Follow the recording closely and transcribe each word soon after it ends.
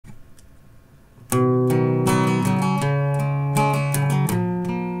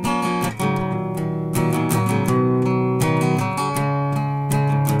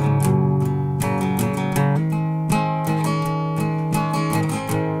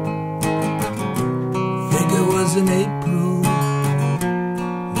was in April,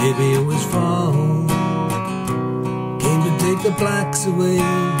 maybe it was fall. Came to take the blacks away,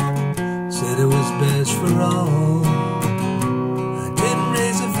 said it was best for all. I didn't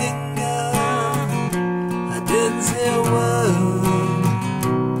raise a finger, I didn't say a word.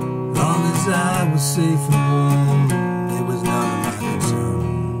 Long as I was safe and warm, it was none of my concern.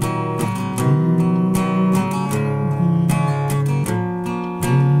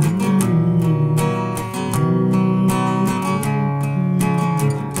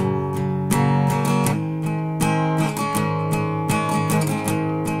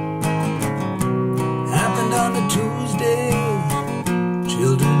 On a Tuesday,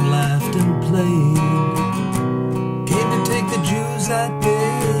 children laughed and played. Came to take the Jews that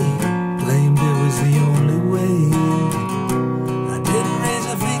day, claimed it was the only way. I didn't raise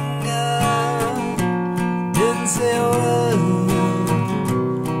a finger, didn't say a word.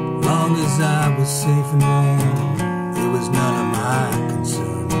 Long as I was safe and warm, it was none of my concern.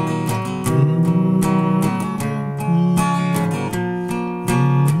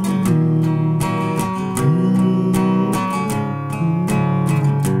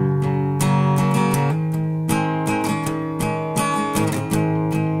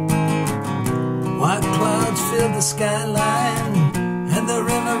 White clouds filled the skyline, and the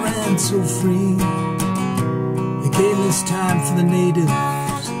river ran so free. It came this time for the natives,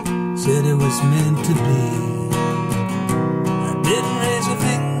 said it was meant to be. I didn't raise a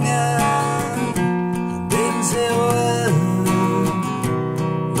finger, I didn't say a word.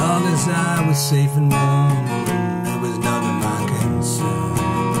 Long as I was safe and warm, it was none of my concern.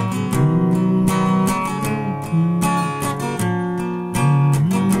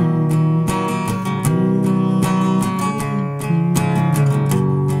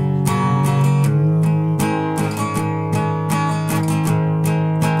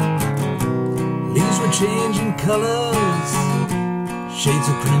 Changing colors, shades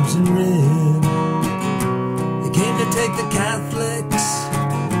of crimson red. They came to take the Catholics,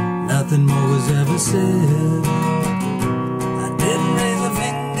 nothing more was ever said. I didn't raise a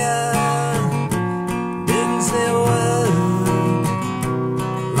finger, didn't say a word.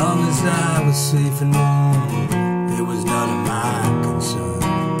 Long as I was safe and warm, it was none of my concern.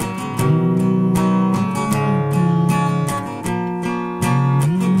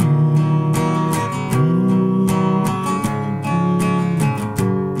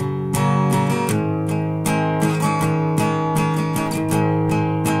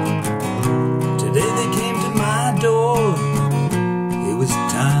 It was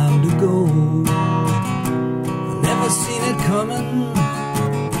time to go. I never seen it coming,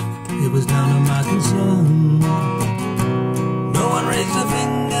 it was none of my concern. No one raised a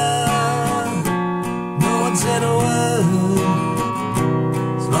finger, no one said a word.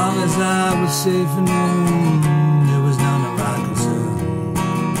 As long as I was safe and warm, it was none of my concern.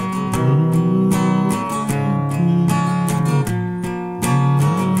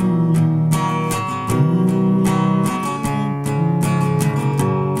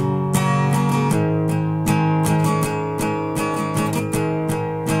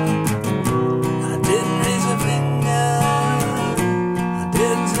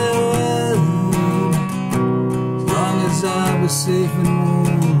 I was safe and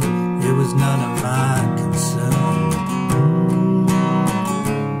warm, it was none of my concern.